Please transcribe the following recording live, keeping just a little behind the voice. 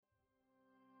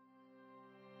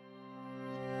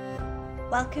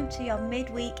Welcome to your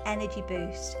midweek energy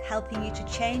boost, helping you to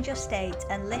change your state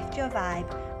and lift your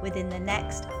vibe within the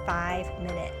next 5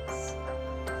 minutes.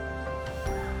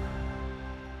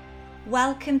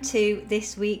 Welcome to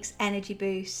this week's energy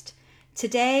boost.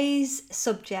 Today's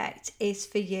subject is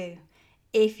for you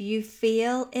if you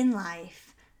feel in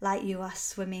life like you are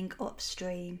swimming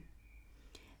upstream.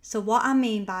 So what I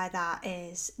mean by that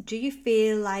is, do you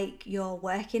feel like you're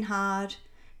working hard?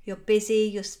 You're busy,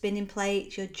 you're spinning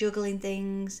plates, you're juggling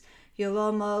things, you're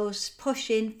almost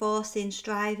pushing, forcing,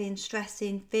 striving,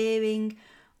 stressing, fearing,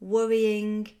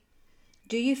 worrying.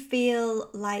 Do you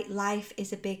feel like life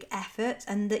is a big effort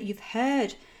and that you've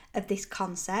heard of this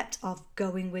concept of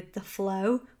going with the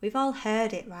flow? We've all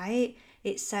heard it, right?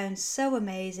 It sounds so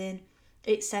amazing.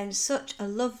 It sounds such a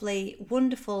lovely,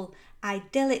 wonderful,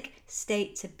 idyllic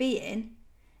state to be in.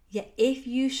 Yet if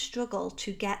you struggle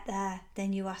to get there,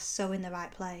 then you are so in the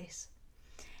right place.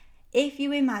 If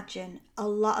you imagine, a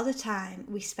lot of the time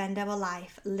we spend our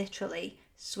life literally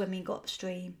swimming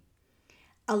upstream.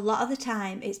 A lot of the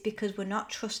time it's because we're not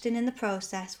trusting in the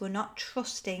process, we're not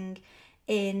trusting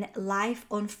in life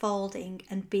unfolding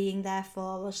and being there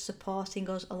for us, supporting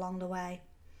us along the way.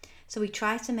 So we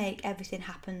try to make everything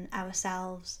happen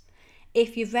ourselves.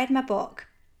 If you've read my book,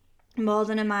 More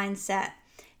Than a Mindset,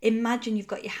 imagine you've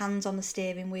got your hands on the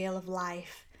steering wheel of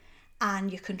life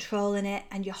and you're controlling it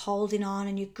and you're holding on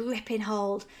and you're gripping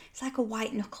hold. It's like a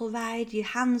white knuckle ride. Your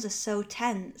hands are so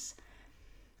tense.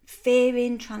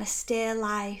 Fearing, trying to steer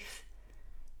life.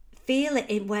 Feel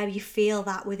it in where you feel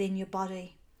that within your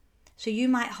body. So you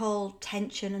might hold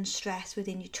tension and stress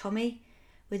within your tummy,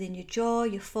 within your jaw,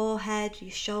 your forehead,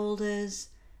 your shoulders.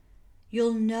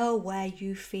 You'll know where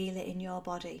you feel it in your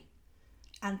body.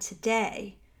 And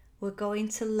today, we're going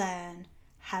to learn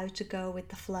how to go with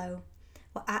the flow.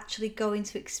 We're actually going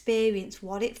to experience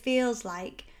what it feels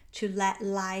like to let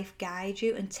life guide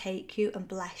you and take you and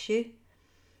bless you.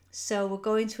 So we're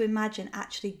going to imagine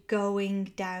actually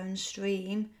going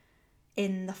downstream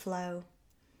in the flow.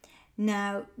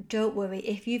 Now, don't worry,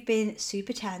 if you've been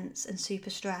super tense and super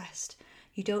stressed,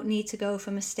 you don't need to go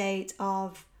from a state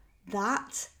of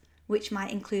that, which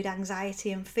might include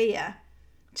anxiety and fear,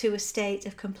 to a state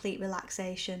of complete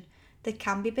relaxation. There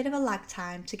can be a bit of a lag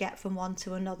time to get from one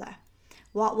to another.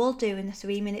 What we'll do in the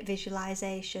 3-minute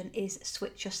visualization is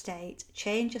switch your state,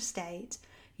 change your state.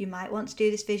 You might want to do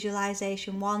this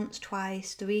visualization once,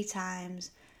 twice, 3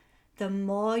 times. The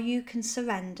more you can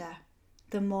surrender,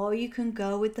 the more you can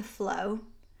go with the flow,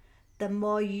 the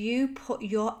more you put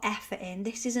your effort in.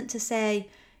 This isn't to say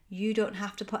you don't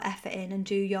have to put effort in and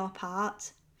do your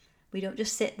part. We don't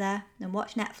just sit there and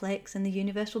watch Netflix and the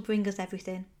universe will bring us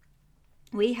everything.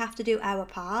 We have to do our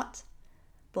part,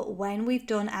 but when we've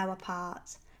done our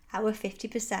part, our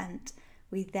 50%,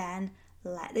 we then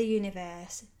let the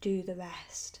universe do the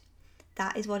rest.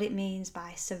 That is what it means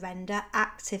by surrender,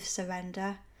 active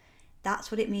surrender.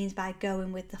 That's what it means by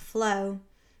going with the flow,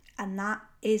 and that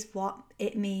is what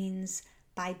it means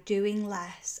by doing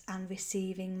less and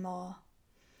receiving more.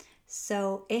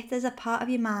 So if there's a part of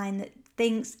your mind that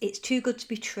thinks it's too good to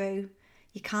be true,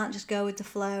 you can't just go with the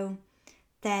flow,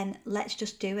 then let's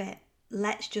just do it.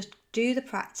 Let's just do the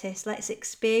practice. Let's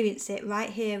experience it right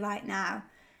here, right now,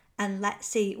 and let's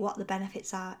see what the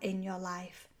benefits are in your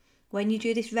life. When you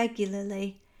do this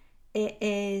regularly, it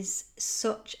is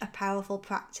such a powerful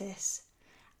practice.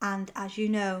 And as you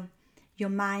know, your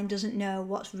mind doesn't know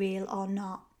what's real or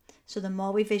not. So the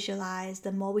more we visualize,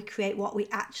 the more we create what we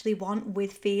actually want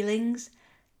with feelings,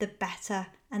 the better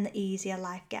and the easier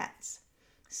life gets.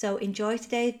 So enjoy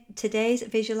today's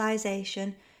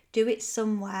visualization. Do it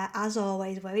somewhere, as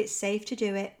always, where it's safe to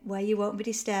do it, where you won't be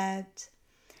disturbed.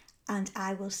 And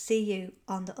I will see you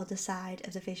on the other side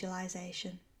of the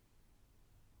visualization.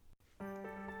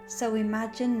 So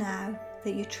imagine now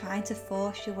that you're trying to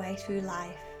force your way through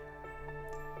life.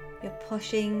 You're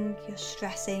pushing, you're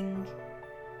stressing,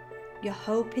 you're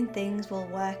hoping things will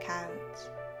work out.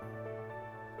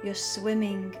 You're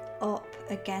swimming up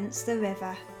against the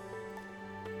river.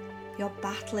 You're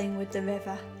battling with the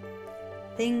river.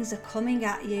 Things are coming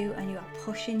at you and you are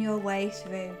pushing your way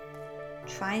through,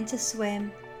 trying to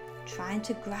swim, trying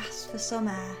to grasp for some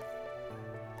air.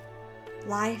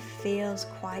 Life feels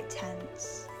quite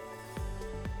tense.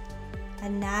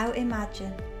 And now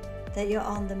imagine that you're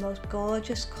on the most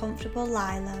gorgeous, comfortable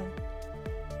lie-low,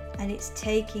 and it's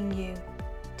taking you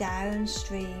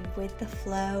downstream with the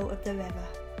flow of the river.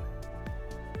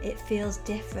 It feels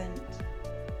different,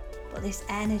 but this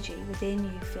energy within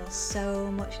you feels so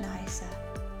much nicer.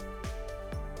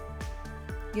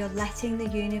 You're letting the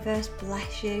universe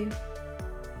bless you.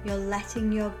 You're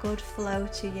letting your good flow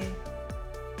to you.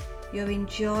 You're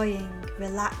enjoying,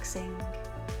 relaxing.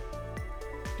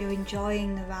 You're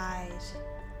enjoying the ride.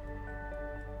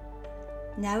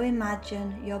 Now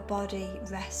imagine your body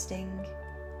resting.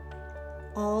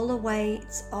 All the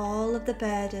weight, all of the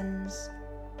burdens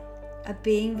are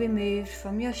being removed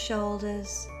from your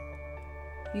shoulders.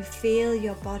 You feel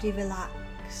your body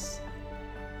relax.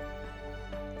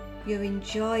 You're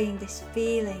enjoying this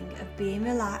feeling of being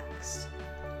relaxed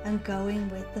and going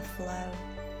with the flow.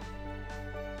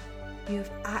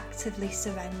 You've actively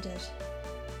surrendered.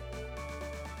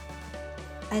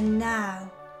 And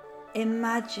now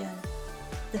imagine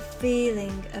the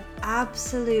feeling of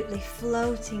absolutely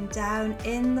floating down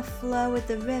in the flow of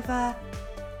the river.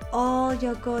 All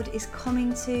your good is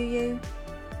coming to you.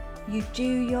 You do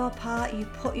your part, you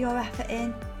put your effort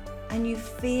in, and you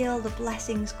feel the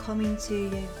blessings coming to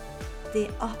you. The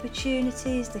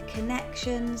opportunities, the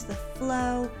connections, the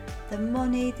flow, the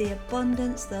money, the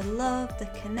abundance, the love, the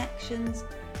connections,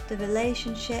 the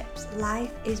relationships.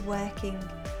 Life is working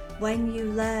when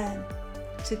you learn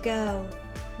to go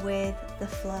with the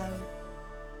flow.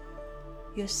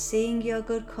 You're seeing your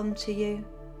good come to you,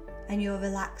 and you're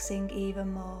relaxing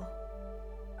even more.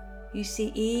 You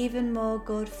see even more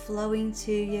good flowing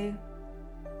to you.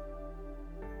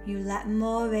 You let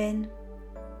more in,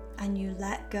 and you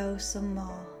let go some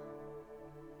more.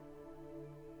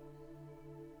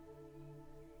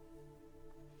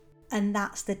 And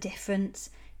that's the difference.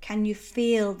 Can you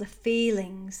feel the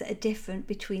feelings that are different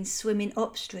between swimming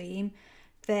upstream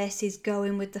versus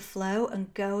going with the flow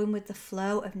and going with the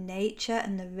flow of nature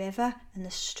and the river and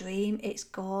the stream? It's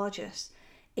gorgeous.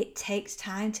 It takes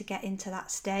time to get into that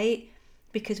state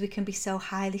because we can be so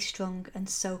highly strung and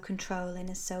so controlling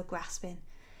and so grasping.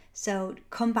 So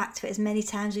come back to it as many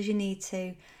times as you need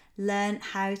to. Learn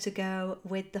how to go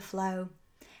with the flow.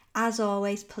 As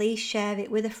always, please share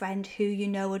it with a friend who you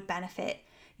know would benefit.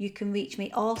 You can reach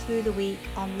me all through the week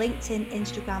on LinkedIn,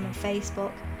 Instagram and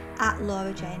Facebook at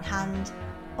Laura Jane Hand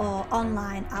or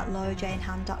online at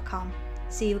laurajanehand.com.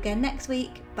 See you again next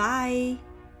week. Bye.